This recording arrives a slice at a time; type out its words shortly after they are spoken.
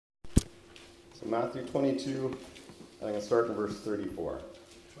So Matthew 22, and I'm going to start in verse 34.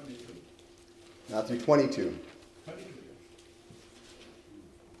 22. Matthew 22. 22.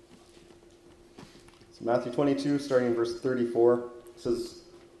 So Matthew 22, starting in verse 34, says,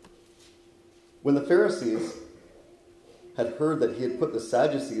 "When the Pharisees had heard that he had put the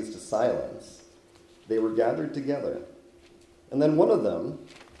Sadducees to silence, they were gathered together. And then one of them,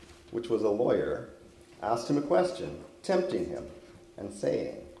 which was a lawyer, asked him a question, tempting him, and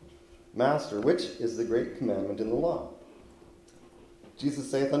saying, 'Master, which is the great commandment in the law?' Jesus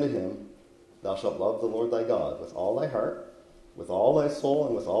saith unto him, Thou shalt love the Lord thy God with all thy heart, with all thy soul,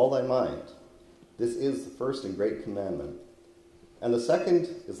 and with all thy mind. This is the first and great commandment. And the second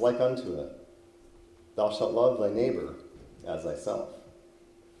is like unto it. Thou shalt love thy neighbor as thyself.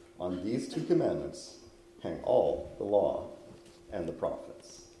 On these two commandments hang all the law and the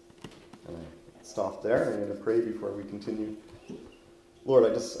prophets." And I stop there. I'm going to pray before we continue. Lord,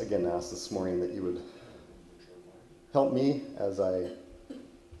 I just again ask this morning that you would help me as I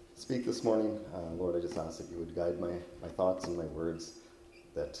speak this morning. Lord, I just ask that you would guide my thoughts and my words,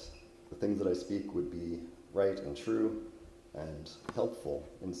 that the things that I speak would be right and true and helpful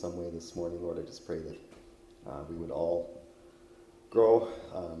in some way this morning. Lord, I just pray that we would all grow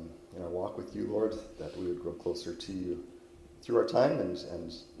in our walk with you, Lord, that we would grow closer to you through our time.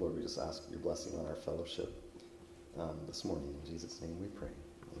 And Lord, we just ask your blessing on our fellowship this morning. In Jesus' name we pray.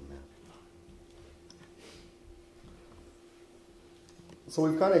 Amen. So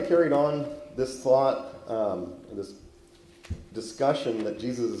we've kind of carried on this thought, this discussion that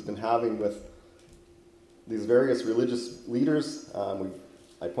Jesus has been having with these various religious leaders.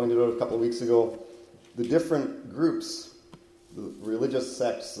 I pointed out a couple of weeks ago the different groups, the religious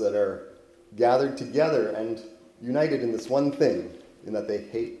sects that are gathered together and united in this one thing, in that they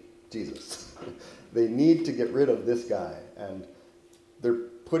hate Jesus. They need to get rid of this guy, and they're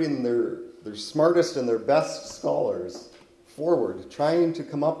putting their smartest and their best scholars forward, trying to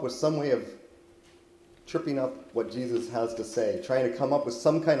come up with some way of tripping up what Jesus has to say, trying to come up with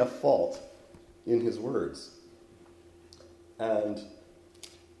some kind of fault in his words. And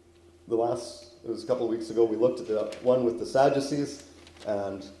it was a couple of weeks ago, we looked at the one with the Sadducees,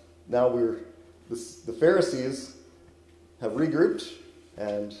 and now the Pharisees have regrouped,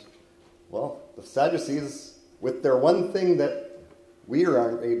 and, well, the Sadducees, with their one thing that we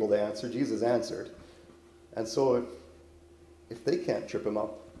aren't able to answer, Jesus answered. And so if they can't trip him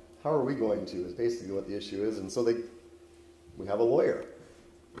up, how are we going to, is basically what the issue is. And so we have a lawyer.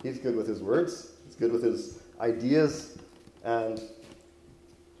 He's good with his words. He's good with his ideas. And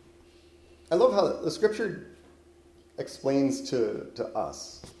I love how the scripture explains to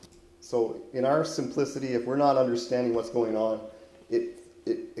us. So in our simplicity, if we're not understanding what's going on, it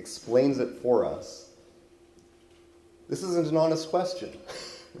explains it for us. This isn't an honest question.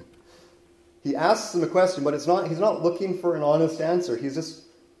 He asks him a question, but he's not looking for an honest answer. He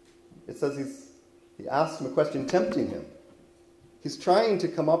asks him a question tempting him. He's trying to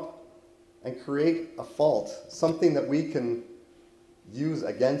come up and create a fault, something that we can use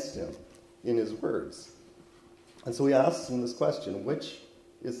against him in his words. And so he asks him this question, which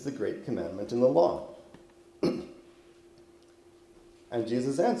is the great commandment in the law? And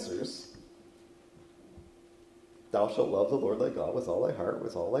Jesus answers, Thou shalt love the Lord thy God with all thy heart,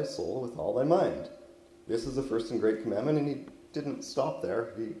 with all thy soul, with all thy mind. This is the first and great commandment. And he didn't stop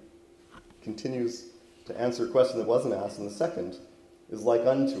there. He continues to answer a question that wasn't asked. And the second is like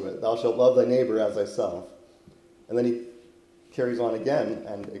unto it. Thou shalt love thy neighbor as thyself. And then he carries on again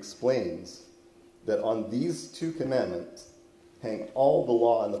and explains that on these two commandments hang all the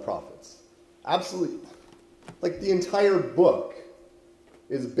law and the prophets. Absolutely. Like the entire book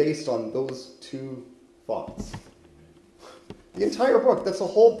is based on those two thoughts. The entire book, that's the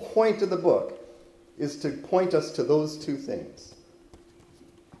whole point of the book, is to point us to those two things.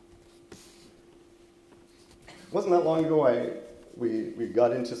 It wasn't that long ago we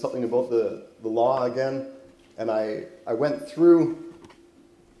got into something about the law again, and I went through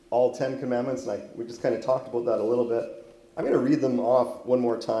all 10 commandments, and we just kind of talked about that a little bit. I'm going to read them off one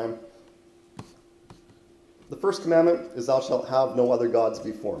more time. The first commandment is, Thou shalt have no other gods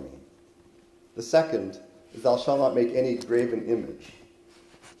before me. The second is, Thou shalt not make any graven image.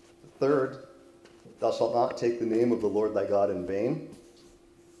 The third, Thou shalt not take the name of the Lord thy God in vain.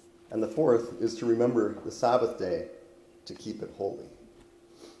 And the fourth is to remember the Sabbath day to keep it holy.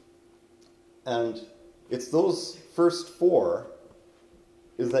 And it's those first four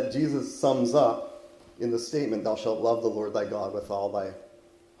is that Jesus sums up in the statement, Thou shalt love the Lord thy God with all thy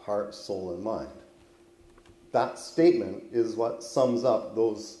heart, soul, and mind. That statement is what sums up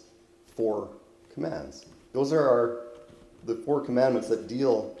those four commands. Those are the four commandments that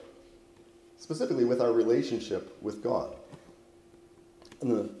deal specifically with our relationship with God. And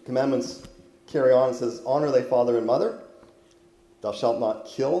the commandments carry on. It says, honor thy father and mother. Thou shalt not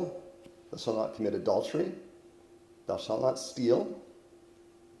kill. Thou shalt not commit adultery. Thou shalt not steal.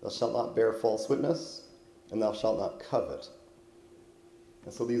 Thou shalt not bear false witness. And thou shalt not covet.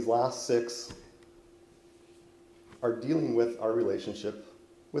 And so these last 6 are dealing with our relationship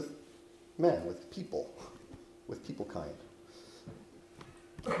with man, with people kind.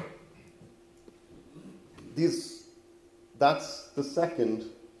 That's the second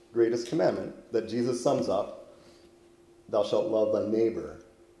greatest commandment that Jesus sums up. Thou shalt love thy neighbor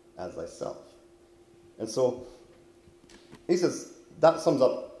as thyself. And so he says that sums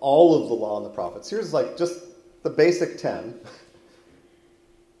up all of the law and the prophets. Here's like just the basic 10.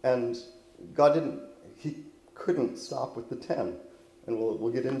 And God he couldn't stop with the 10. And we'll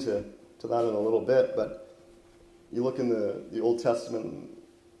get into that in a little bit, but you look in the Old Testament,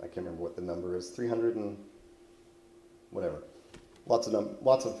 I can't remember what the number is, 300 and whatever.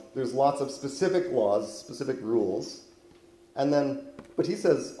 There's lots of specific laws, specific rules. And then, but he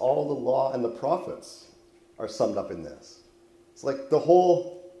says all the law and the prophets are summed up in this. It's like the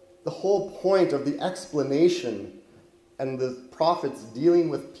whole point of the explanation and the prophets dealing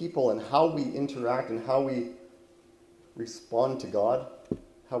with people and how we interact and how we respond to God,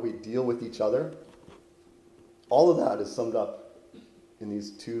 how we deal with each other. All of that is summed up in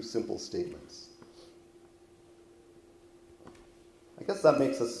these 2 simple statements. I guess that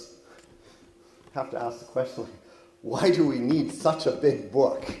makes us have to ask the question, why do we need such a big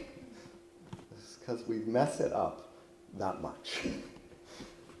book? It's because we mess it up that much.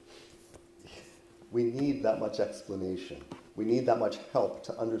 We need that much explanation. We need that much help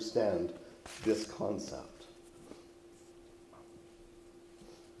to understand this concept.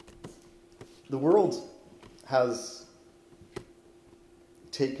 The world has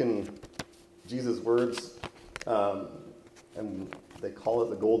taken Jesus' words and they call it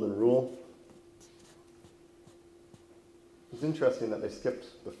the Golden Rule. It's interesting that they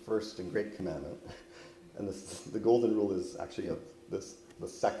skipped the first and great commandment. And the Golden Rule is actually the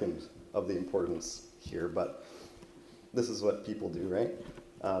second of the importance here, but this is what people do, right?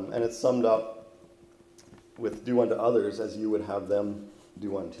 And it's summed up with do unto others as you would have them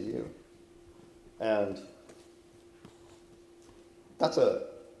do unto you. And that's a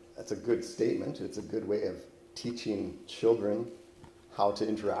good statement. It's a good way of teaching children how to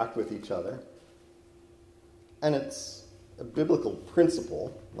interact with each other. And it's a biblical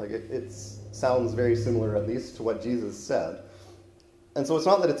principle. Like it sounds very similar, at least, to what Jesus said. And so it's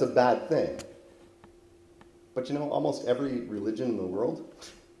not that it's a bad thing. But almost every religion in the world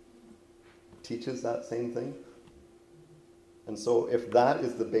teaches that same thing. And so if that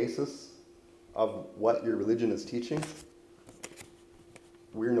is the basis of what your religion is teaching,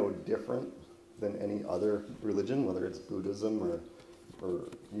 we're no different than any other religion, whether it's Buddhism or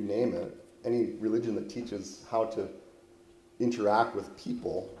you name it. Any religion that teaches how to interact with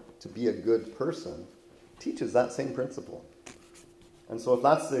people, to be a good person, teaches that same principle. And so if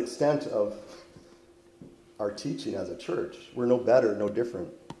that's the extent of our teaching as a church, we're no better, no different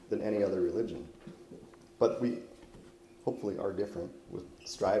than any other religion. But we hopefully are different. We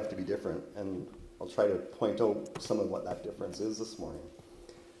strive to be different, and I'll try to point out some of what that difference is this morning.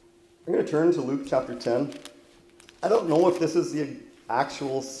 I'm going to turn to Luke chapter 10. I don't know if this is the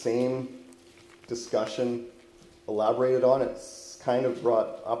actual same discussion elaborated on. It's kind of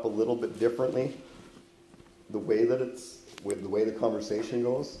brought up a little bit differently, the way the conversation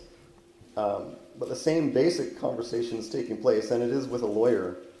goes. But the same basic conversation is taking place, and it is with a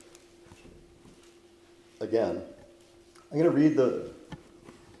lawyer. Again, I'm going to read the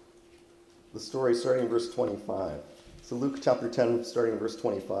story starting in verse 25. So Luke chapter 10, starting in verse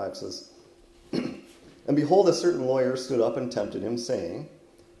 25, says, And behold, a certain lawyer stood up and tempted him, saying,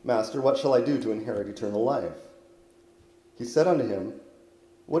 Master, what shall I do to inherit eternal life? He said unto him,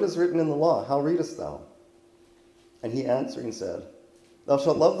 What is written in the law? How readest thou? And he answering said, Thou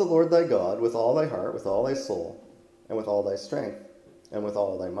shalt love the Lord thy God with all thy heart, with all thy soul, and with all thy strength, and with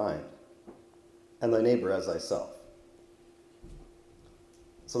all thy mind, and thy neighbor as thyself.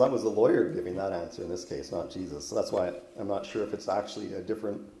 So that was the lawyer giving that answer in this case, not Jesus. So that's why I'm not sure if it's actually a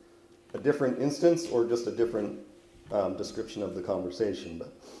different instance or just a different description of the conversation.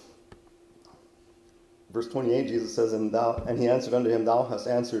 But verse 28, Jesus says, And he answered unto him, Thou hast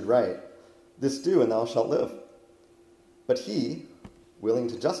answered right. This do, and thou shalt live. But he, willing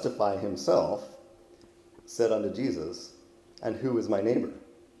to justify himself, said unto Jesus, And who is my neighbor?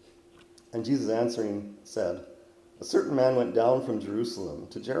 And Jesus answering said, A certain man went down from Jerusalem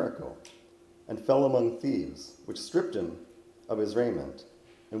to Jericho, and fell among thieves, which stripped him of his raiment,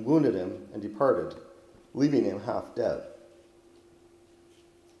 and wounded him and departed, leaving him half dead.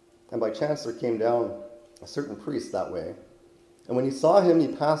 And by chance there came down a certain priest that way, and when he saw him, he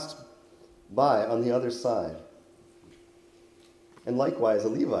passed by on the other side. And likewise a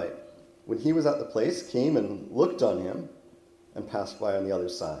Levite, when he was at the place, came and looked on him and passed by on the other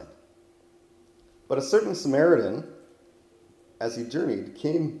side. But a certain Samaritan, as he journeyed,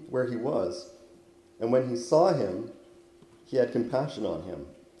 came where he was, and when he saw him, he had compassion on him,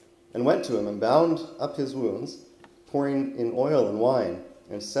 and went to him and bound up his wounds, pouring in oil and wine,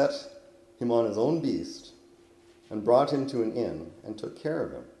 and set him on his own beast, and brought him to an inn, and took care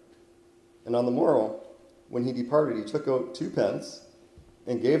of him. And on the morrow, when he departed, he took out 2 pence,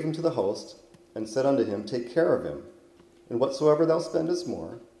 and gave them to the host, and said unto him, Take care of him, and whatsoever thou spendest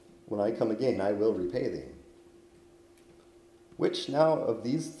more, when I come again, I will repay thee. Which now of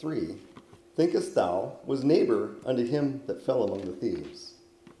these 3 thinkest thou was neighbor unto him that fell among the thieves?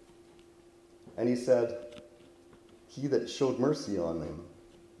 And he said, He that showed mercy on him.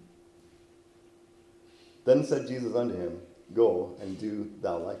 Then said Jesus unto him, Go and do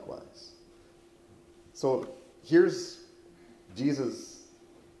thou likewise. So here's Jesus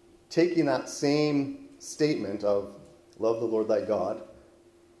taking that same statement of love the Lord thy God,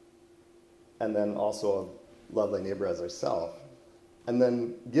 and then also of love thy neighbor as thyself, and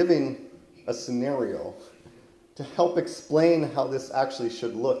then giving a scenario to help explain how this actually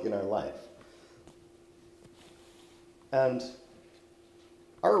should look in our life. And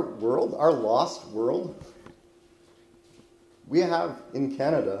our world, our lost world, we have in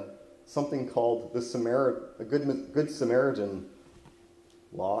Canada something called the Good Samaritan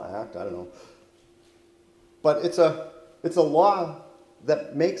Law Act, I don't know. But it's a law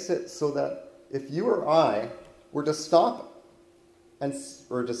that makes it so that if you or I were to stop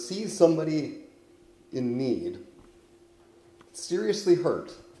or to see somebody in need, seriously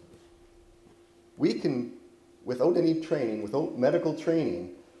hurt, we can, without any training, without medical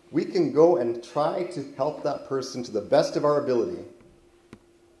training, we can go and try to help that person to the best of our ability.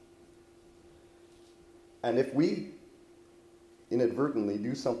 And if we inadvertently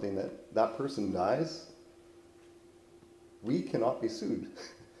do something that person dies, we cannot be sued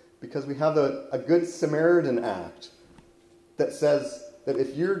because we have a Good Samaritan Act that says that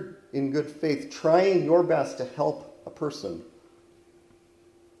if you're in good faith trying your best to help a person,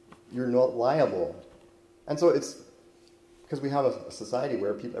 you're not liable. And so it's because we have a society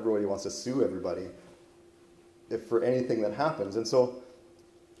where everybody wants to sue everybody for anything that happens. And so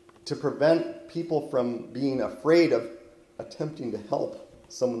to prevent people from being afraid of attempting to help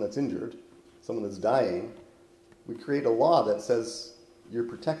someone that's injured, someone that's dying, we create a law that says you're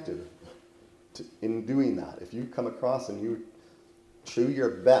protected in doing that. If you come across and you do your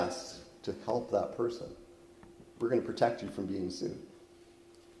best to help that person, we're going to protect you from being sued.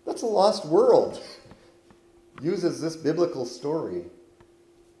 That's a lost world. Uses this biblical story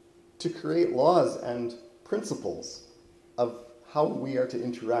to create laws and principles of how we are to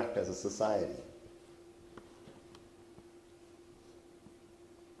interact as a society.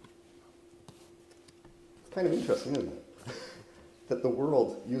 It's kind of interesting, isn't it? That the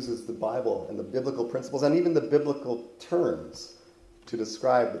world uses the Bible and the biblical principles and even the biblical terms to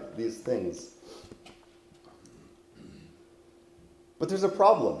describe these things. But there's a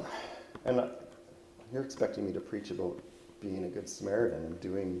problem. And you're expecting me to preach about being a good Samaritan and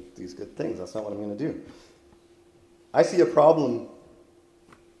doing these good things. That's not what I'm going to do. I see a problem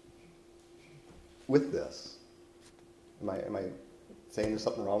with this. Am I saying there's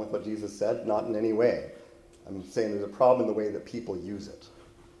something wrong with what Jesus said? Not in any way. I'm saying there's a problem in the way that people use it.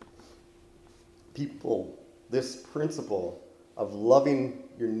 This principle of loving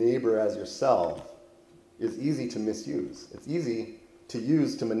your neighbor as yourself is easy to misuse. It's easy to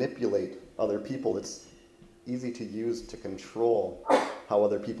use to manipulate other people. It's easy to use to control how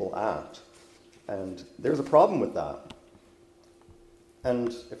other people act. And there's a problem with that.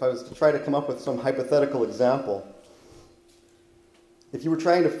 And if I was to try to come up with some hypothetical example, if you were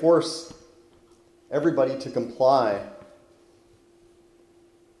trying to force everybody to comply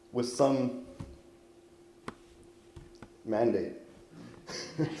with some mandate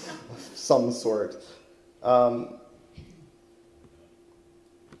of some sort,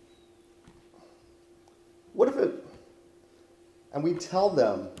 what if it, and we tell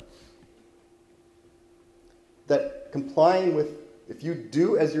them that complying with, if you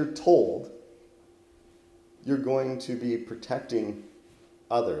do as you're told, you're going to be protecting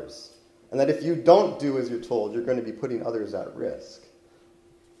others. And that if you don't do as you're told, you're going to be putting others at risk.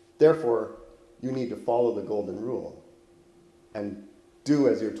 Therefore, you need to follow the golden rule and do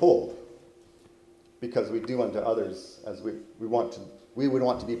as you're told. Because we do unto others as we want to we would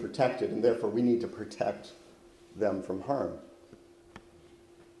want to be protected, and therefore we need to protect them from harm.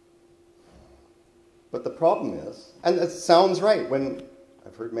 But the problem is, and it sounds right when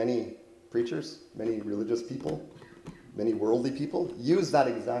I've heard many preachers, many religious people, many worldly people use that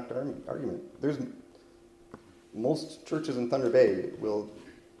exact argument. Most churches in Thunder Bay will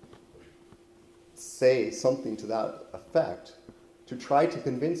say something to that effect to try to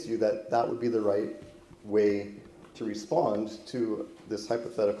convince you that that would be the right way to respond to this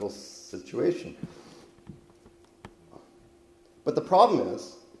hypothetical situation. But the problem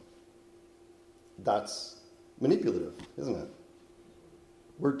is, that's manipulative, isn't it?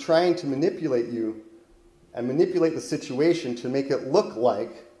 We're trying to manipulate you and manipulate the situation to make it look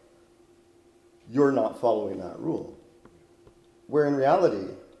like you're not following that rule. Where in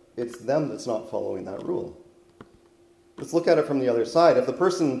reality, it's them that's not following that rule. Let's look at it from the other side. If the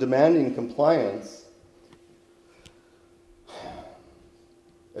person demanding compliance,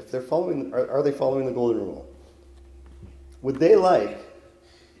 if they're following, are they following the golden rule? Would they like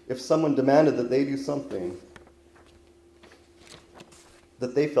if someone demanded that they do something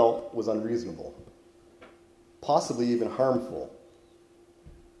that they felt was unreasonable, possibly even harmful?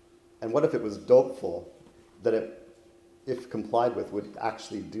 And what if it was doubtful that it, if complied with, would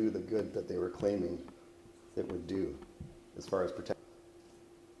actually do the good that they were claiming it would do as far as protection?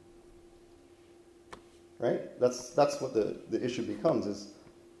 Right? That's what the issue becomes, is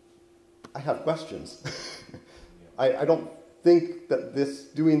I have questions. I don't think that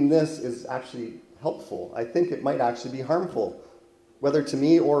doing this is actually helpful. I think it might actually be harmful, whether to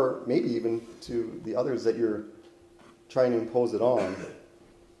me or maybe even to the others that you're trying to impose it on.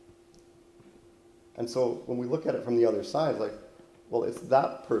 And so when we look at it from the other side, like, well, it's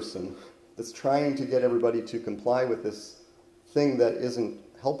that person that's trying to get everybody to comply with this thing that isn't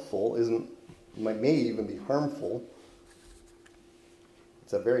helpful, may even be harmful.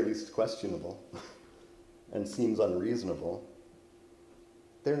 It's at very least questionable and seems unreasonable.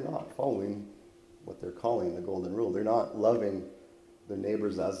 They're not following what they're calling the golden rule. They're not loving their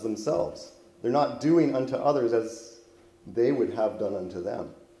neighbors as themselves. They're not doing unto others as they would have done unto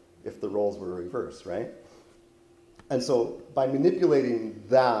them if the roles were reversed, right? And so by manipulating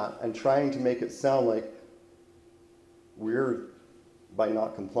that and trying to make it sound like we're, by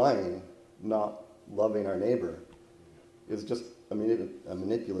not complying, not loving our neighbor, is just a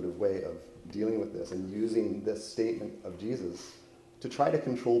manipulative way of dealing with this and using this statement of Jesus to try to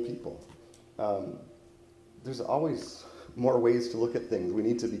control people. There's always more ways to look at things. We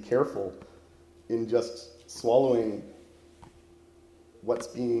need to be careful in just swallowing what's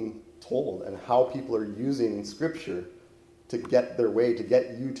being told and how people are using Scripture to get their way, to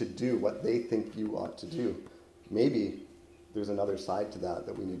get you to do what they think you ought to do. Maybe there's another side to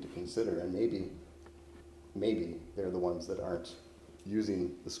that we need to consider, and maybe they're the ones that aren't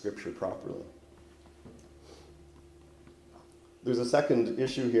using the Scripture properly. There's a second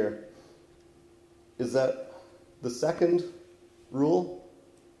issue here, is that the second rule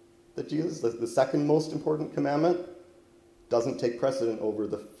that Jesus, the second most important commandment, doesn't take precedent over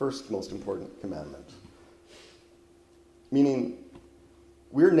the first most important commandment. Meaning,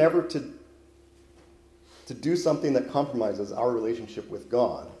 we're never to do something that compromises our relationship with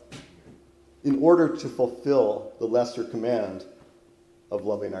God in order to fulfill the lesser command of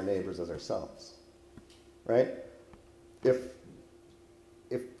loving our neighbors as ourselves. Right? If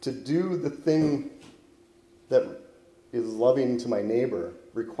to do the thing that is loving to my neighbor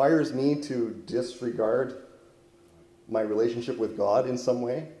requires me to disregard my relationship with God in some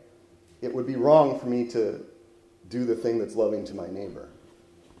way, it would be wrong for me to do the thing that's loving to my neighbor.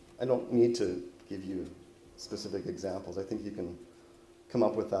 I don't need to give you specific examples. I think you can come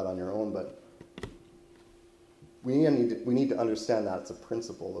up with that on your own, but we need to understand that it's a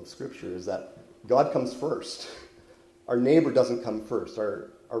principle of Scripture, is that God comes first. Our neighbor doesn't come first. Our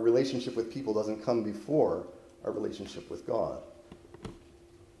relationship with people doesn't come before our relationship with God.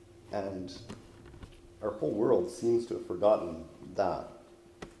 And our whole world seems to have forgotten that.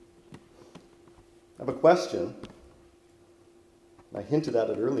 I have a question. I hinted at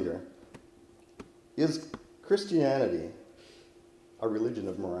it earlier. Is Christianity a religion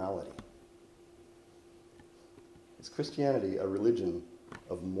of morality? Is Christianity a religion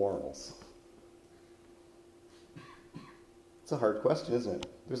of morals? It's a hard question, isn't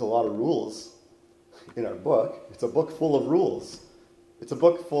it? There's a lot of rules in our book. It's a book full of rules. It's a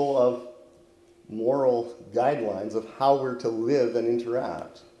book full of moral guidelines of how we're to live and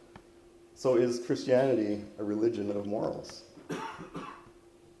interact. So is Christianity a religion of morals?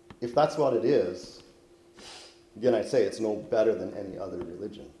 If that's what it is, again, I say it's no better than any other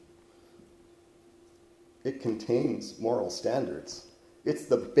religion. It contains moral standards. It's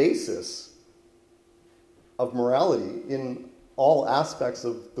the basis of morality in all aspects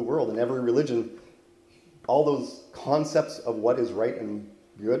of the world, in every religion. All those concepts of what is right and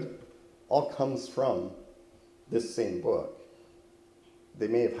good all comes from this same book. They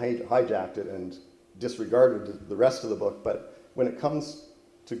may have hijacked it and disregarded the rest of the book, but when it comes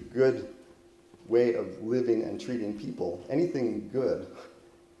to good way of living and treating people, anything good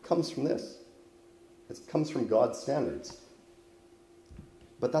comes from this. It comes from God's standards.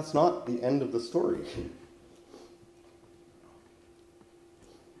 But that's not the end of the story.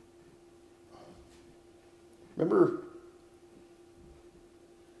 Remember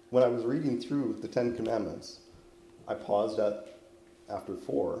when I was reading through the Ten Commandments, I paused after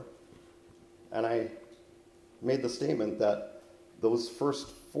 4, and I made the statement that those first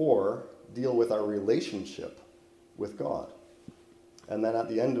 4 deal with our relationship with God. And then at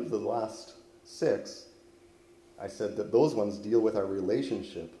the end of the last 6, I said that those ones deal with our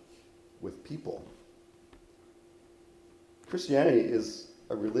relationship with people. Christianity is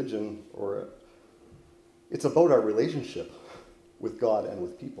a religion, it's about our relationship with God and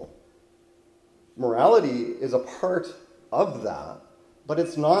with people. Morality is a part of that, but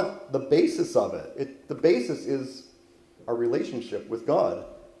it's not the basis of it. The basis is our relationship with God.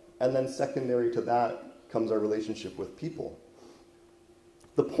 And then secondary to that comes our relationship with people.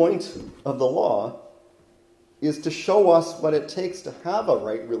 The point of the law is to show us what it takes to have a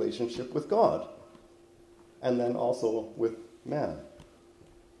right relationship with God, and then also with man,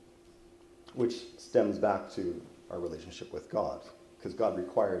 which stems back to our relationship with God, because God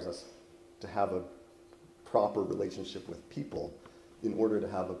requires us to have a proper relationship with people in order to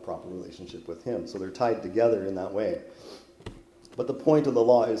have a proper relationship with Him. So they're tied together in that way. But the point of the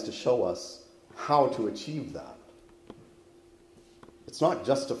law is to show us how to achieve that. It's not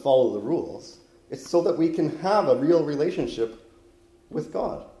just to follow the rules. It's so that we can have a real relationship with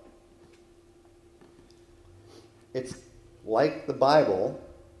God. It's like the Bible.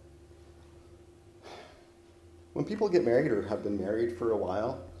 When people get married or have been married for a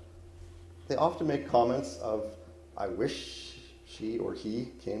while, they often make comments of, I wish she or he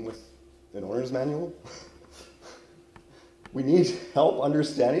came with an owner's manual. We need help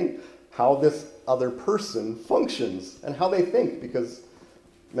understanding how this other person functions and how they think, because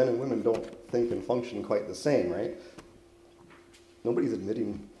men and women don't think and function quite the same, right? Nobody's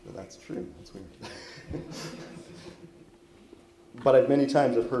admitting that that's true. That's weird. But many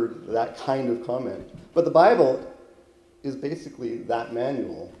times I've heard that kind of comment. But the Bible is basically that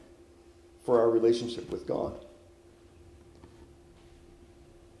manual for our relationship with God.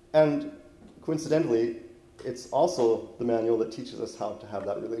 And coincidentally, it's also the manual that teaches us how to have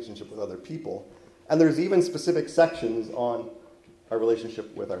that relationship with other people. And there's even specific sections on our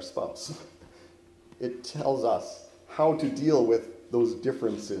relationship with our spouse. It tells us how to deal with those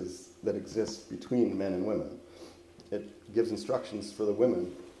differences that exist between men and women. It gives instructions for the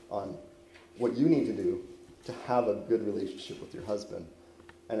women on what you need to do to have a good relationship with your husband.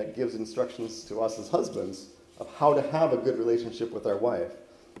 And it gives instructions to us as husbands of how to have a good relationship with our wife.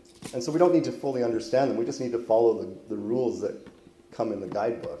 And so we don't need to fully understand them. We just need to follow the rules that come in the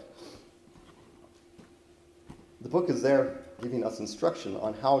guidebook. The book is there giving us instruction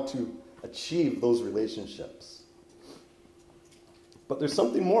on how to achieve those relationships. But there's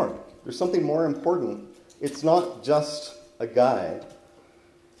something more. There's something more important. It's not just a guide.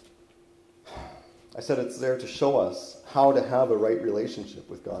 I said it's there to show us how to have a right relationship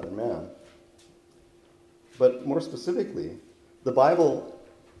with God and man. But more specifically, the Bible,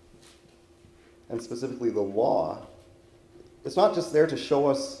 and specifically the law, it's not just there to show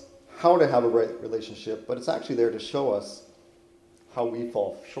us how to have a right relationship, but it's actually there to show us how we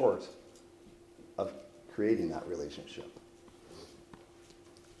fall short of creating that relationship.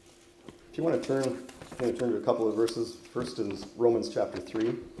 If you want to turn, I'm going to turn to a couple of verses. First is Romans chapter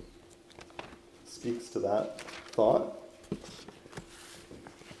 3. Speaks to that thought.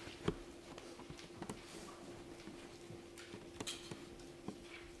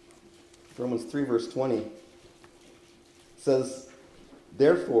 Romans 3 verse 20 says,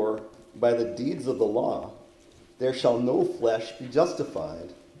 "Therefore, by the deeds of the law, there shall no flesh be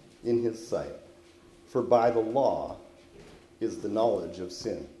justified in his sight. For by the law is the knowledge of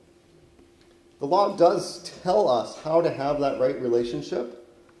sin." The law does tell us how to have that right relationship,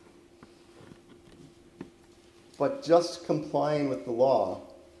 but just complying with the law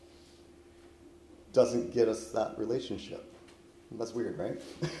doesn't get us that relationship. That's weird, right?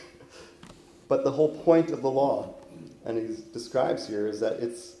 But the whole point of the law, and he describes here, is that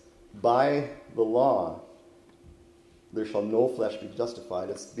it's by the law there shall no flesh be justified.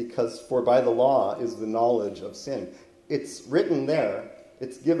 It's because for by the law is the knowledge of sin. It's written there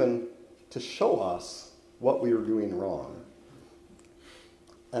it's given to show us what we were doing wrong.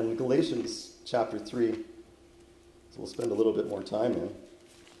 And Galatians chapter 3, so we'll spend a little bit more time in.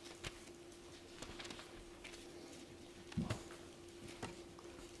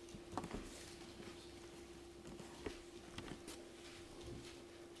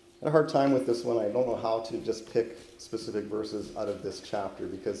 I had a hard time with this one. I don't know how to just pick specific verses out of this chapter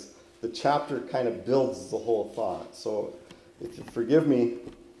because the chapter kind of builds the whole thought. So if you forgive me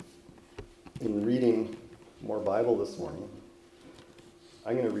in reading more Bible this morning,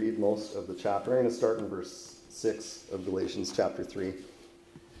 I'm going to read most of the chapter. I'm going to start in verse 6 of Galatians chapter 3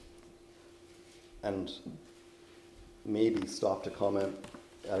 and maybe stop to comment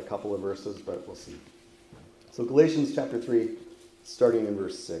at a couple of verses, but we'll see. So Galatians chapter 3, starting in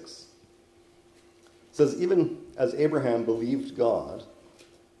verse 6. It says, "Even as Abraham believed God,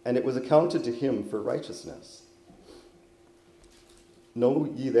 and it was accounted to him for righteousness. Know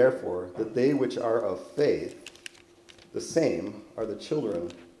ye therefore that they which are of faith, the same are the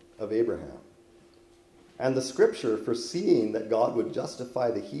children of Abraham. And the scripture, foreseeing that God would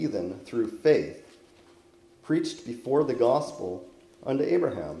justify the heathen through faith, preached before the gospel unto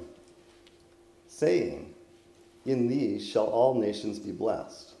Abraham, saying, In thee shall all nations be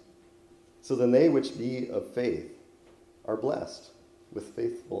blessed. So then they which be of faith are blessed with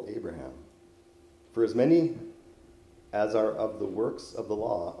faithful Abraham. For as many as are of the works of the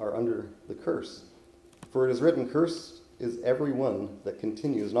law are under the curse. For it is written, Cursed is every one that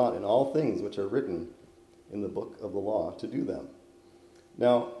continues not in all things which are written in the book of the law to do them."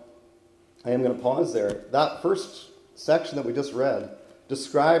 Now, I am going to pause there. That first section that we just read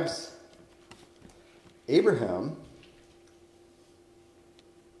describes Abraham.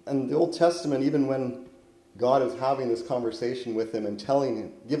 And the Old Testament, even when God is having this conversation with him and telling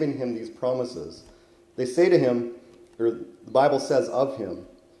him, giving him these promises, they say to him, or the Bible says of him,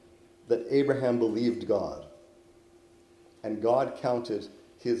 that Abraham believed God. And God counted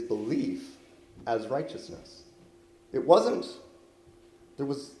his belief as righteousness. There wasn't a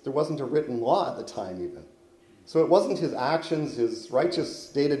written law at the time even. So it wasn't his actions, his righteous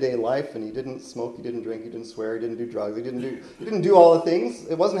day-to-day life, and he didn't smoke, he didn't drink, he didn't swear, he didn't do drugs, he didn't do all the things.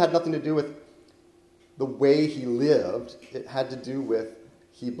 It had nothing to do with the way he lived. It had to do with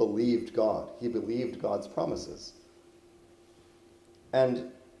he believed God. He believed God's promises.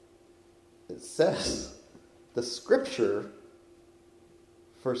 And it says the scripture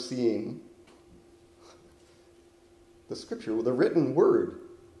foreseeing, the written word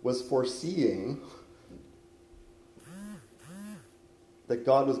was foreseeing that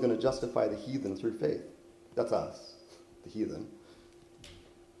God was going to justify the heathen through faith. That's us, the heathen.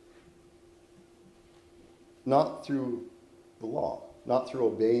 Not through the law, not through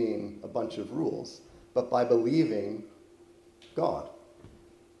obeying a bunch of rules, but by believing God.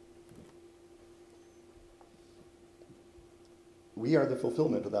 We are the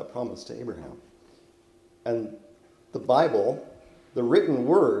fulfillment of that promise to Abraham. And the Bible, the written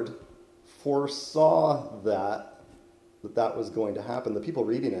word, foresaw that was going to happen. The people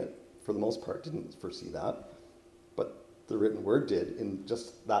reading it, for the most part, didn't foresee that. But the written word did in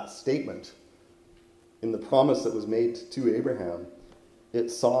just that statement. In the promise that was made to Abraham, it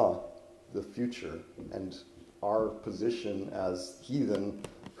saw the future and our position as heathen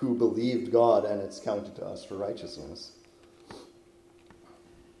who believed God, and it's counted to us for righteousness.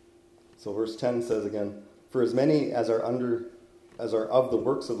 So verse 10 says again, "For as many as are of the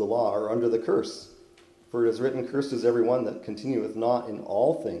works of the law are under the curse. For it is written, Cursed is every one that continueth not in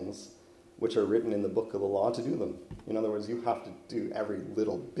all things which are written in the book of the law to do them." In other words, you have to do every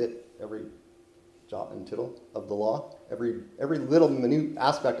little bit, every jot and tittle of the law, every little minute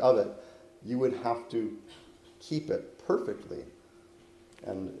aspect of it, you would have to keep it perfectly.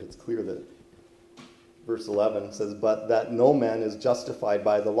 And it's clear that verse 11 says, "But that no man is justified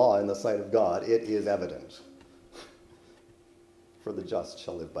by the law in the sight of God, it is evident. For the just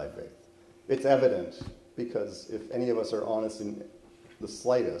shall live by faith." It's evident because if any of us are honest in the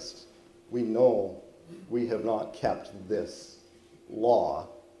slightest, we know we have not kept this law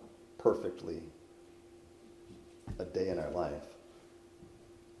perfectly a day in our life.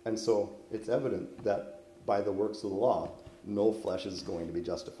 And so it's evident that by the works of the law, no flesh is going to be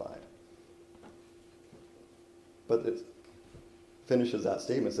justified. But it finishes that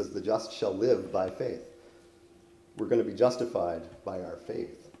statement, says, "The just shall live by faith." We're going to be justified by our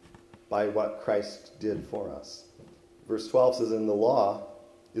faith, by what Christ did for us. Verse 12 says, "And the law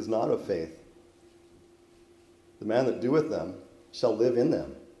is not of faith. The man that doeth them shall live in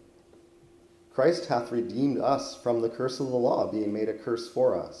them. Christ hath redeemed us from the curse of the law, being made a curse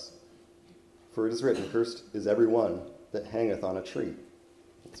for us. For it is written, Cursed is every one that hangeth on a tree."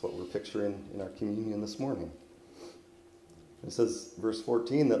 That's what we're picturing in our communion this morning. It says, verse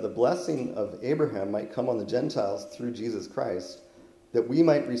 14, that the blessing of Abraham might come on the Gentiles through Jesus Christ, that we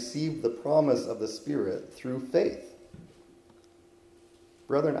might receive the promise of the Spirit through faith.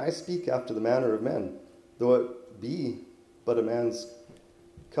 Brethren, I speak after the manner of men, though it be but a man's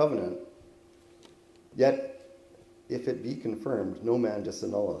covenant, yet if it be confirmed, no man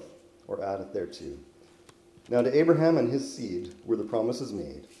disannulleth or addeth thereto. Now to Abraham and his seed were the promises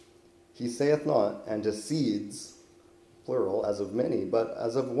made. He saith not, and to seeds, plural, as of many, but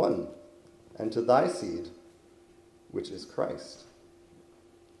as of one, and to thy seed, which is Christ.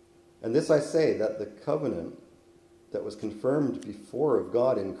 And this I say, that the covenant that was confirmed before of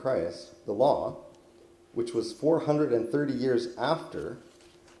God in Christ, the law, which was 430 years after,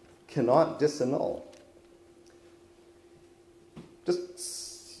 cannot disannul.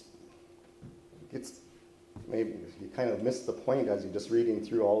 It's maybe you kind of missed the point as you're just reading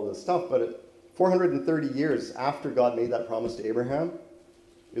through all of this stuff, but 430 years after God made that promise to Abraham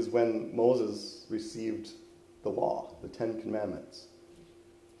is when Moses received the law, the Ten Commandments.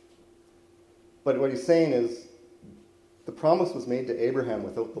 But what he's saying is the promise was made to Abraham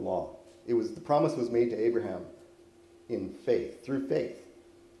without the law. The promise was made to Abraham in faith, through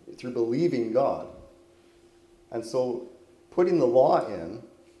believing God. And so putting the law in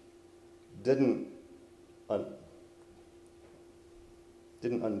didn't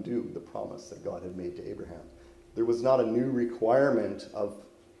undo the promise that God had made to Abraham. There was not a new requirement of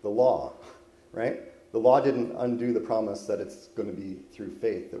the law, right? The law didn't undo the promise that it's going to be through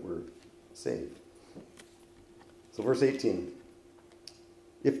faith that we're saved. So verse 18.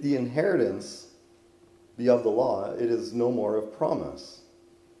 If the inheritance be of the law, it is no more of promise,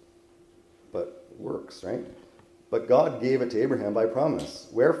 but works, right? But God gave it to Abraham by promise.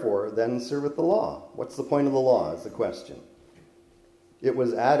 Wherefore then serveth the law? What's the point of the law is the question. It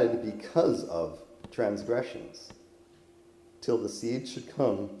was added because of transgressions, till the seed should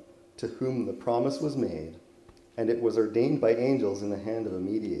come to whom the promise was made, and it was ordained by angels in the hand of a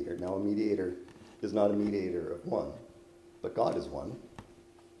mediator. Now a mediator is not a mediator of one, but God is one.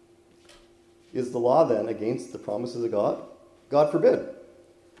 Is the law then against the promises of God? God forbid.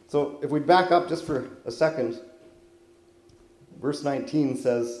 So if we back up just for a second, verse 19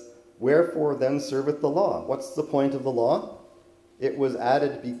 says, wherefore then serveth the law? What's the point of the law? It was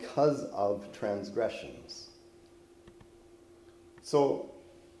added because of transgressions. So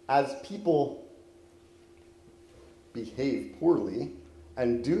as people behave poorly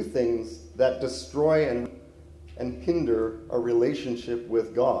and do things that destroy and hinder a relationship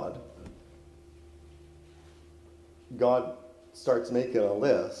with God, God starts making a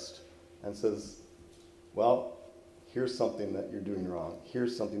list and says, well, here's something that you're doing wrong.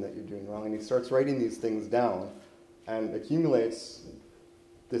 Here's something that you're doing wrong. And he starts writing these things down and accumulates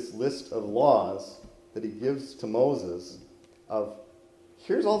this list of laws that he gives to Moses of,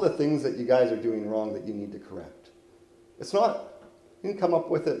 here's all the things that you guys are doing wrong that you need to correct. It's not, he didn't come up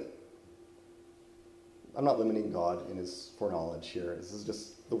with it. I'm not limiting God in his foreknowledge here. This is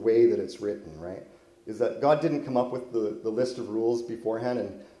just the way that it's written, right? Is that God didn't come up with the list of rules beforehand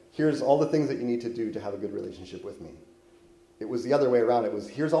and here's all the things that you need to do to have a good relationship with me. It was the other way around. It was,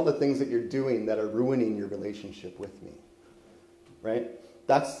 here's all the things that you're doing that are ruining your relationship with me. Right?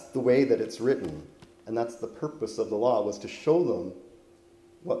 That's the way that it's written. And that's the purpose of the law, was to show them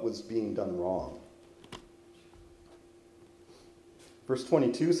what was being done wrong. Verse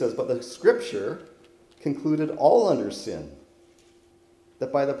 22 says, but the scripture concluded all under sin,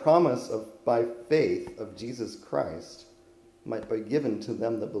 that by the promise of by faith of Jesus Christ might be given to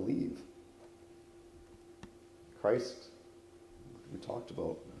them that believe. Christ, we talked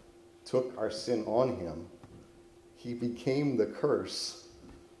about, took our sin on him. He became the curse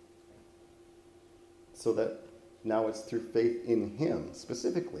so that now it's through faith in him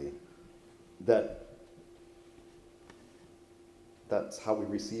specifically that's how we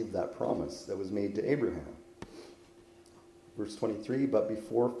receive that promise that was made to Abraham. Verse 23, but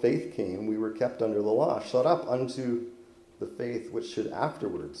before faith came, we were kept under the law, shut up unto the faith which should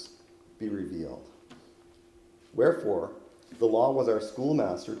afterwards be revealed. Wherefore, the law was our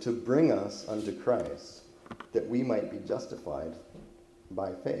schoolmaster to bring us unto Christ, that we might be justified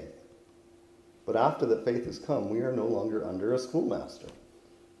by faith. But after that faith has come, we are no longer under a schoolmaster.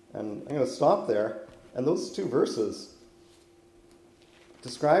 And I'm going to stop there. And those two verses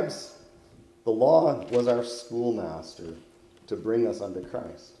describes the law was our schoolmaster to bring us unto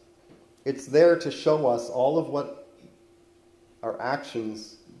Christ. It's there to show us all of what our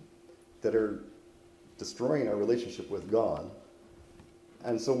actions that are destroying our relationship with God.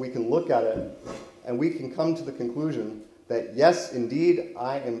 And so we can look at it and we can come to the conclusion that yes, indeed,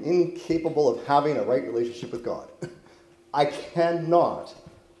 I am incapable of having a right relationship with God. I cannot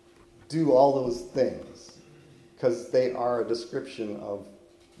do all those things because they are a description of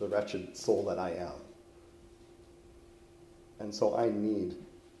the wretched soul that I am. And so I need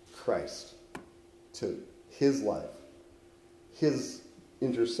Christ to his life, his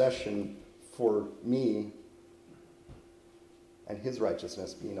intercession for me, and his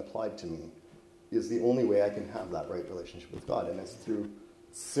righteousness being applied to me is the only way I can have that right relationship with God. And it's through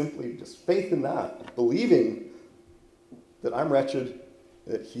simply just faith in that, believing that I'm wretched,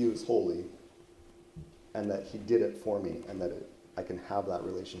 that he is holy, and that he did it for me, and that I can have that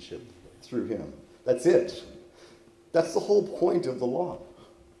relationship through him. That's it. That's the whole point of the law.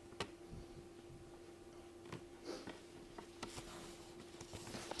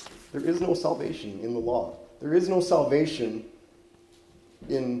 There is no salvation in the law. There is no salvation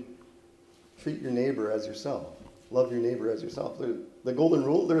in treat your neighbor as yourself. Love your neighbor as yourself. The golden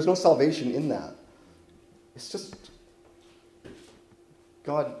rule, there is no salvation in that. It's just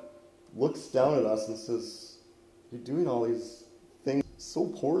God looks down at us and says, you're doing all these things so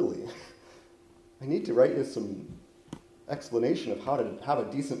poorly. I need to write you some explanation of how to have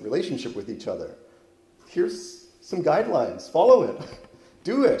a decent relationship with each other. Here's some guidelines. Follow it.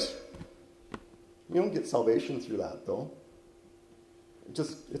 Do it. You don't get salvation through that, though.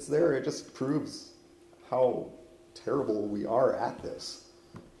 It's there. It just proves how terrible we are at this.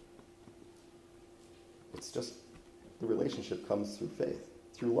 It's just the relationship comes through faith,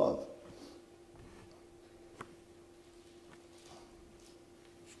 through love.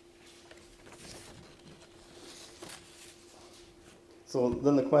 So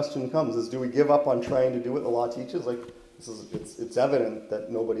then the question comes is, do we give up on trying to do what the law teaches? Like, it's evident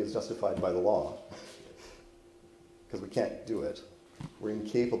that nobody is justified by the law because we can't do it. We're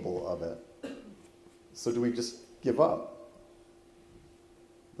incapable of it. So do we just give up?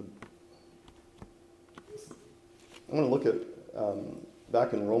 I'm going to look at,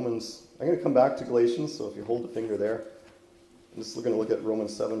 back in Romans, I'm going to come back to Galatians, so if you hold the finger there, I'm just going to look at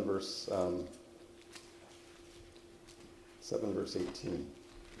Romans 7 verse 18.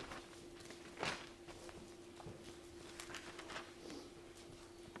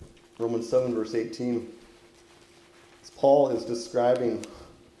 Romans 7 verse 18. Paul is describing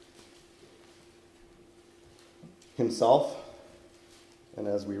himself, and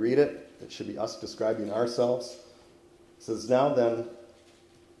as we read it, it should be us describing ourselves. It says, now then,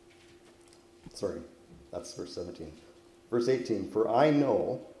 that's verse 17. Verse 18, for I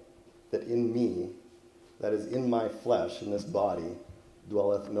know that in me, that is in my flesh, in this body,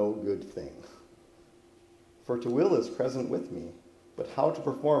 dwelleth no good thing. For to will is present with me, but how to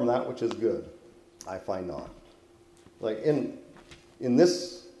perform that which is good, I find not. Like in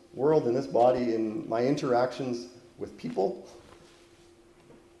this world, in this body, in my interactions with people,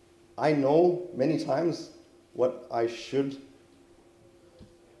 I know many times what I should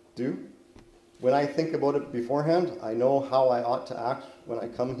do. When I think about it beforehand, I know how I ought to act when I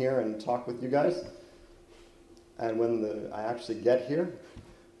come here and talk with you guys. And when I actually get here,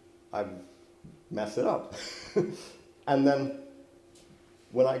 I mess it up. And then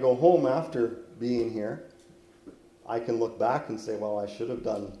when I go home after being here, I can look back and say, well, I should have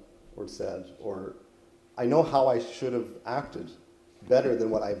done or said, or I know how I should have acted better than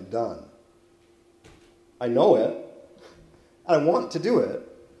what I've done. I know it, and I want to do it,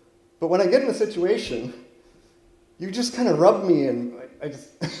 but when I get in a situation, you just kind of rub me and I just,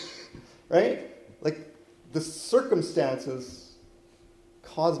 right? Like the circumstances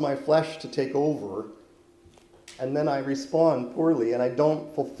cause my flesh to take over, and then I respond poorly, and I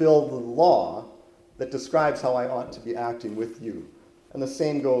don't fulfill the law that describes how I ought to be acting with you. And the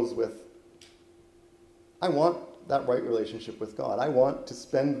same goes with, I want that right relationship with God. I want to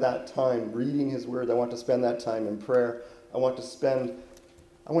spend that time reading his word. I want to spend that time in prayer. I want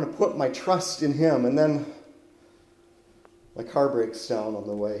to put my trust in him. And then my car breaks down on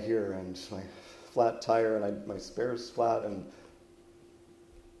the way here, and my flat tire, and my spare's flat, and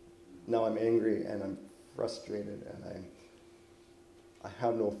now I'm angry, and I'm frustrated, and I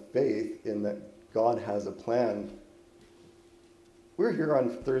have no faith in that God has a plan. We're here on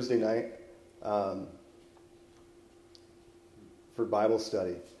Thursday night for Bible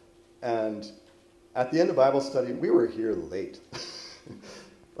study. And at the end of Bible study, we were here late.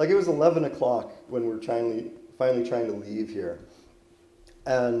 Like it was 11 o'clock when we were finally trying to leave here.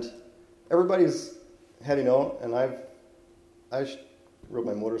 And everybody's heading out, and I rode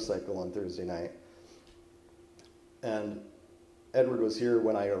my motorcycle on Thursday night. And Edward was here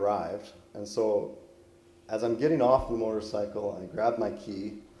when I arrived. And so as I'm getting off the motorcycle, I grab my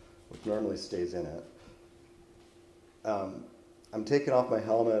key, which normally stays in it. I'm taking off my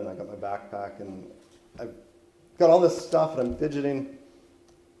helmet, and I got my backpack, and I've got all this stuff, and I'm fidgeting,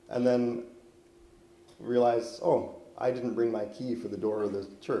 and then realize, oh, I didn't bring my key for the door of the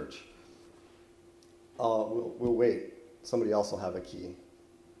church. We'll wait. Somebody else will have a key.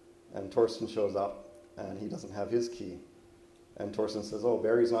 And Torsten shows up, and he doesn't have his key. And Torsten says, oh,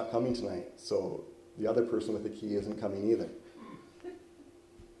 Barry's not coming tonight, so the other person with the key isn't coming either.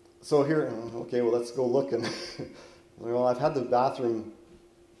 So here, okay, well, let's go look. And well, I've had the bathroom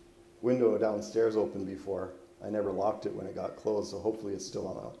window downstairs open before. I never locked it when it got closed, so hopefully it's still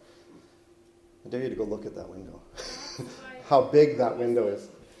on. I dare you to go look at that window. How big that window is.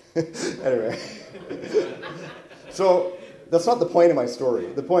 Anyway. So that's not the point of my story.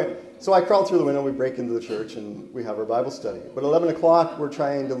 So I crawl through the window, we break into the church, and we have our Bible study. But 11 o'clock, we're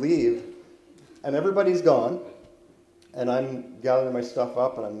trying to leave, and everybody's gone. And I'm gathering my stuff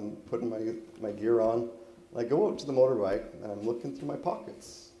up, and I'm putting my gear on. I go out to the motorbike, and I'm looking through my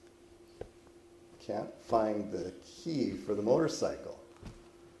pockets. Can't find the key for the motorcycle.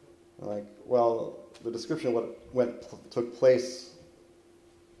 I'm like, well, the description of what took place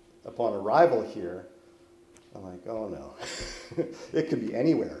upon arrival here, I'm like, oh no. It could be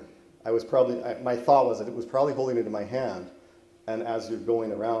anywhere. My thought was that it was probably holding it in my hand, and as you're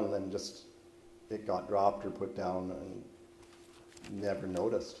going around, then just it got dropped or put down and never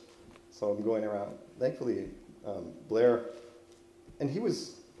noticed. So I'm going around. Thankfully, Blair, and he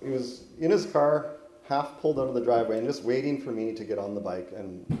was in his car, half pulled out of the driveway and just waiting for me to get on the bike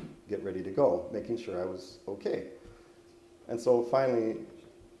and get ready to go, making sure I was okay. And so finally,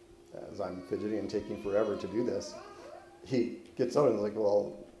 as I'm fidgeting and taking forever to do this, he gets out and is like,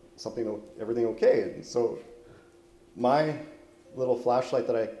 well, everything okay? And so my little flashlight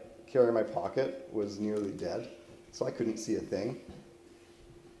that I carry in my pocket was nearly dead, so I couldn't see a thing.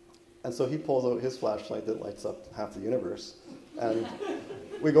 And so he pulls out his flashlight that lights up half the universe, and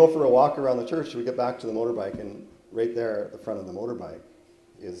we go for a walk around the church. We get back to the motorbike, and right there at the front of the motorbike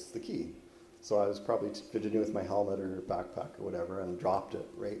is the key. So I was probably fidgeting with my helmet or backpack or whatever and dropped it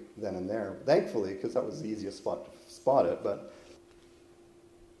right then and there. Thankfully, because that was the easiest spot to spot it.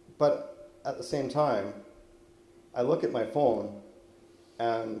 But at the same time, I look at my phone,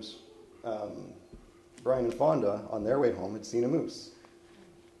 and Brian and Fonda, on their way home, had seen a moose.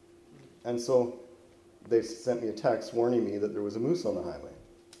 And so they sent me a text warning me that there was a moose on the highway.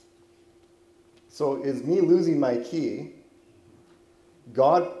 So is me losing my key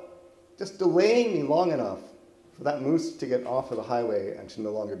God just delaying me long enough for that moose to get off of the highway and to no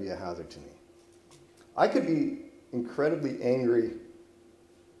longer be a hazard to me? I could be incredibly angry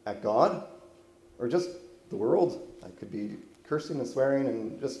at God or just the world. I could be cursing and swearing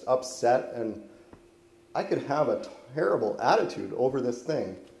and just upset, and I could have a terrible attitude over this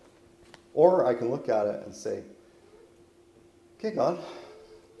thing. Or I can look at it and say, okay, God,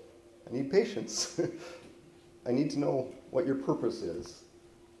 I need patience. I need to know what your purpose is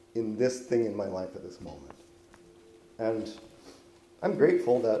in this thing in my life at this moment. And I'm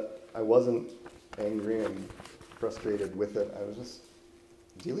grateful that I wasn't angry and frustrated with it. I was just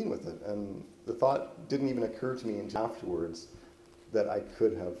dealing with it. And the thought didn't even occur to me until afterwards that I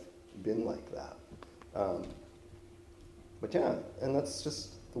could have been like that. But yeah, and that's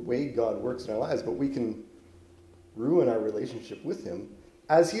just the way God works in our lives. But we can ruin our relationship with him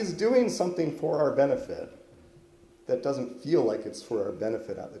as he's doing something for our benefit that doesn't feel like it's for our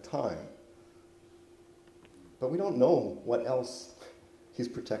benefit at the time. But we don't know what else he's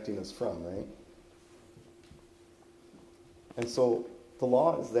protecting us from, right? And so the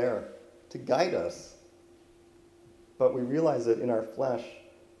law is there to guide us. But we realize that in our flesh,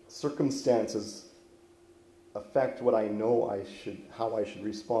 circumstances affect what I know how I should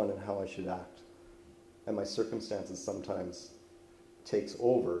respond and how I should act. And my circumstances sometimes takes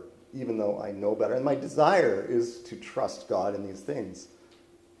over, even though I know better. And my desire is to trust God in these things.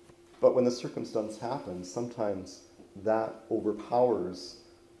 But when the circumstance happens, sometimes that overpowers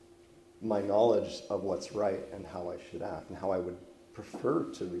my knowledge of what's right and how I should act and how I would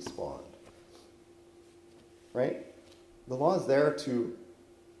prefer to respond. Right? The law is there to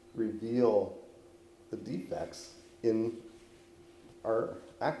reveal the defects in our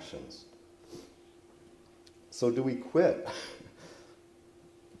actions. So do we quit?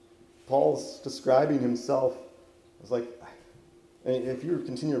 Paul's describing himself as like, and if you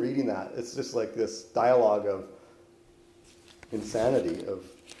continue reading that, it's just like this dialogue of insanity, of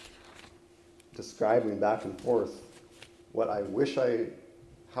describing back and forth what I wish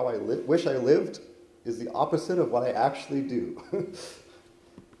wish I lived is the opposite of what I actually do.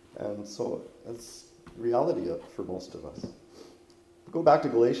 And so that's reality for most of us. Go back to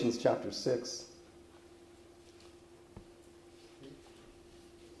Galatians chapter 6.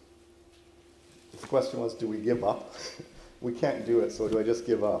 question was, do we give up? We can't do it, so do I just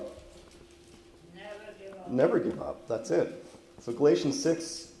give up? Never give up. Never give up. That's it. So Galatians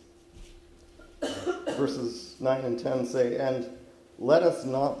 6, verses 9 and 10 say, "And let us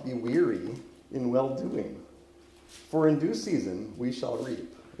not be weary in well-doing, for in due season we shall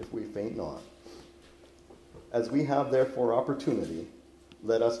reap, if we faint not. As we have therefore opportunity,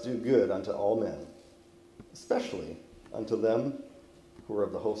 let us do good unto all men, especially unto them who are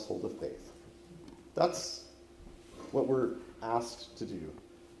of the household of faith." That's what we're asked to do.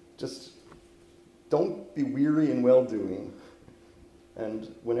 Just don't be weary in well-doing.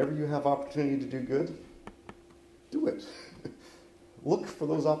 And whenever you have opportunity to do good, do it. Look for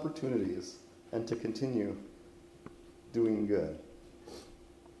those opportunities and to continue doing good.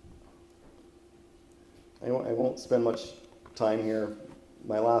 I won't spend much time here.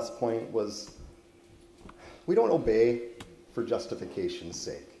 My last point was, we don't obey for justification's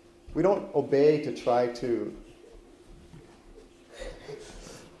sake. We don't obey to try to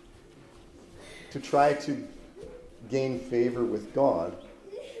gain favor with God.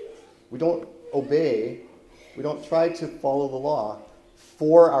 We don't obey, we don't try to follow the law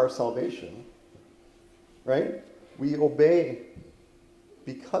for our salvation. Right? We obey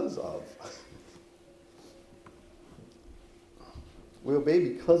because of. We obey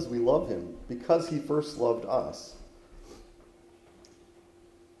because we love him, because he first loved us.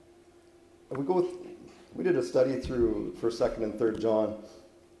 We did a study through 1st, 2nd, and 3rd John,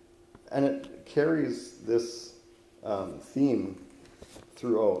 and it carries this theme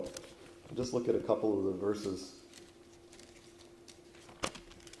throughout. I'll just look at a couple of the verses.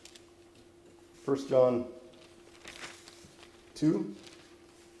 1 John 2,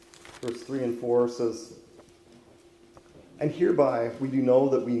 verse 3 and 4 says, "And hereby we do know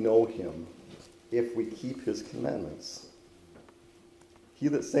that we know him, if we keep his commandments. He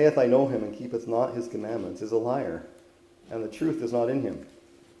that saith, I know him, and keepeth not his commandments, is a liar, and the truth is not in him."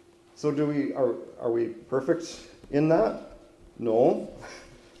 So are we perfect in that? No.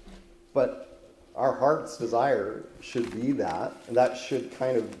 But our heart's desire should be that, and that should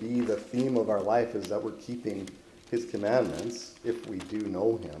kind of be the theme of our life, is that we're keeping his commandments, if we do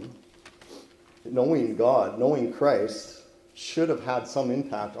know him. Knowing God, knowing Christ, should have had some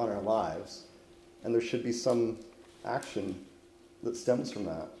impact on our lives, and there should be some action that stems from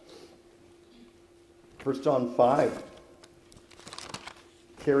that. 1 John 5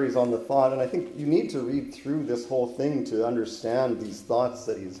 carries on the thought, and I think you need to read through this whole thing to understand these thoughts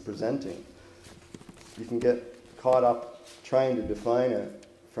that he's presenting. You can get caught up trying to define it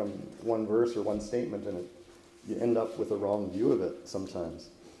from one verse or one statement, and you end up with a wrong view of it sometimes.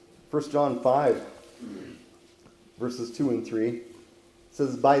 1 John 5, verses 2 and 3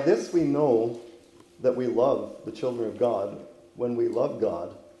 says, "By this we know that we love the children of God, when we love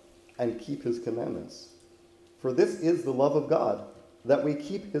God and keep his commandments. For this is the love of God, that we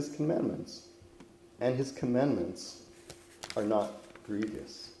keep his commandments, and his commandments are not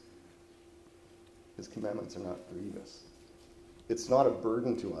grievous." His commandments are not grievous. It's not a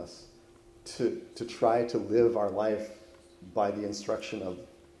burden to us to try to live our life by the instruction of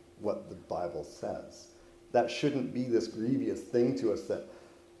what the Bible says. That shouldn't be this grievous thing to us that,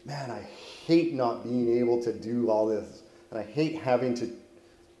 man, I hate not being able to do all this, and I hate having to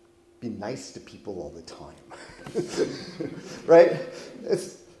be nice to people all the time. Right?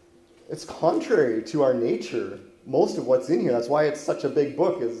 It's contrary to our nature. Most of what's in here, that's why it's such a big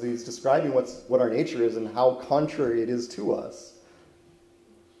book, is he's describing what our nature is and how contrary it is to us.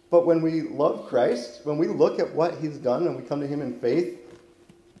 But when we love Christ, when we look at what he's done and we come to him in faith,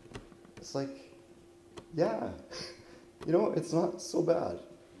 it's like, yeah, it's not so bad.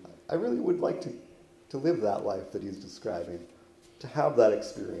 I really would like to live that life that he's describing, to have that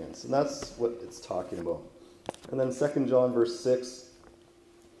experience. And that's what it's talking about. And then 2 John verse 6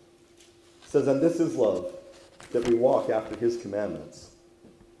 says, "And this is love, that we walk after his commandments.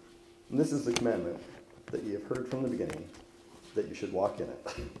 And this is the commandment, that ye have heard from the beginning, that you should walk in it."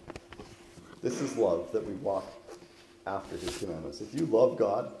 This is love, that we walk after his commandments. If you love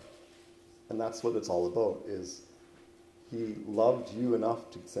God, and that's what it's all about, is he loved you enough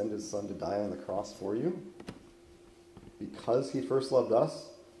to send his son to die on the cross for you. Because he first loved us,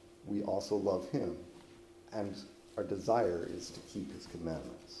 we also love him. And our desire is to keep his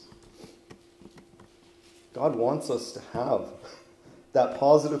commandments. God wants us to have that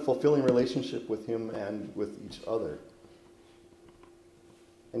positive, fulfilling relationship with him and with each other.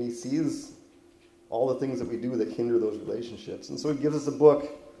 And he sees all the things that we do that hinder those relationships. And so he gives us a book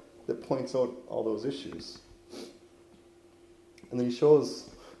that points out all those issues. And then he shows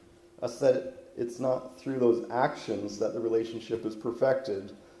us that it's not through those actions that the relationship is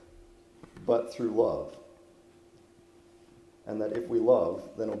perfected, but through love. And that if we love,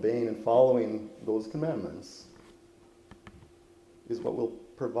 then obeying and following those commandments is what will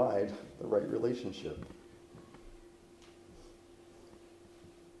provide the right relationship.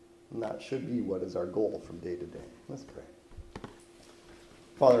 And that should be what is our goal from day to day. Let's pray.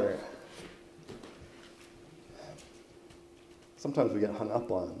 Father, sometimes we get hung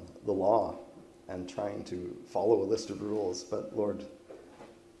up on the law and trying to follow a list of rules, but Lord,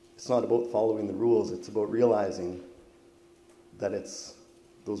 it's not about following the rules, it's about realizing that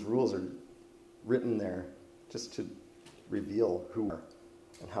those rules are written there just to reveal who we are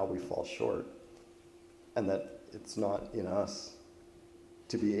and how we fall short, and that it's not in us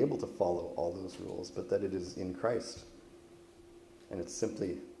to be able to follow all those rules, but that it is in Christ. And it's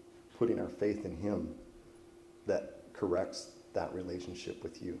simply putting our faith in him that corrects that relationship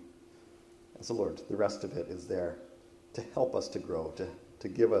with you. And so, Lord, the rest of it is there to help us to grow, to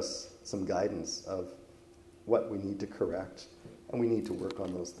give us some guidance of what we need to correct. And we need to work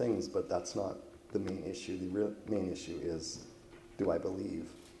on those things, but that's not the main issue. The main issue is, do I believe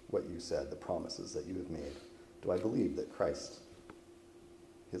what you said, the promises that you have made? Do I believe that Christ,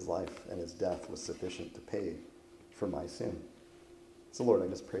 his life and his death was sufficient to pay for my sin? So, Lord, I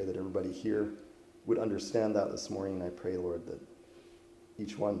just pray that everybody here would understand that this morning. I pray, Lord, that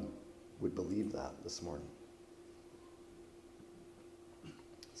each one would believe that this morning.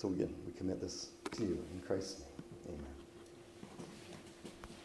 So again, we commit this to you in Christ's name. Amen.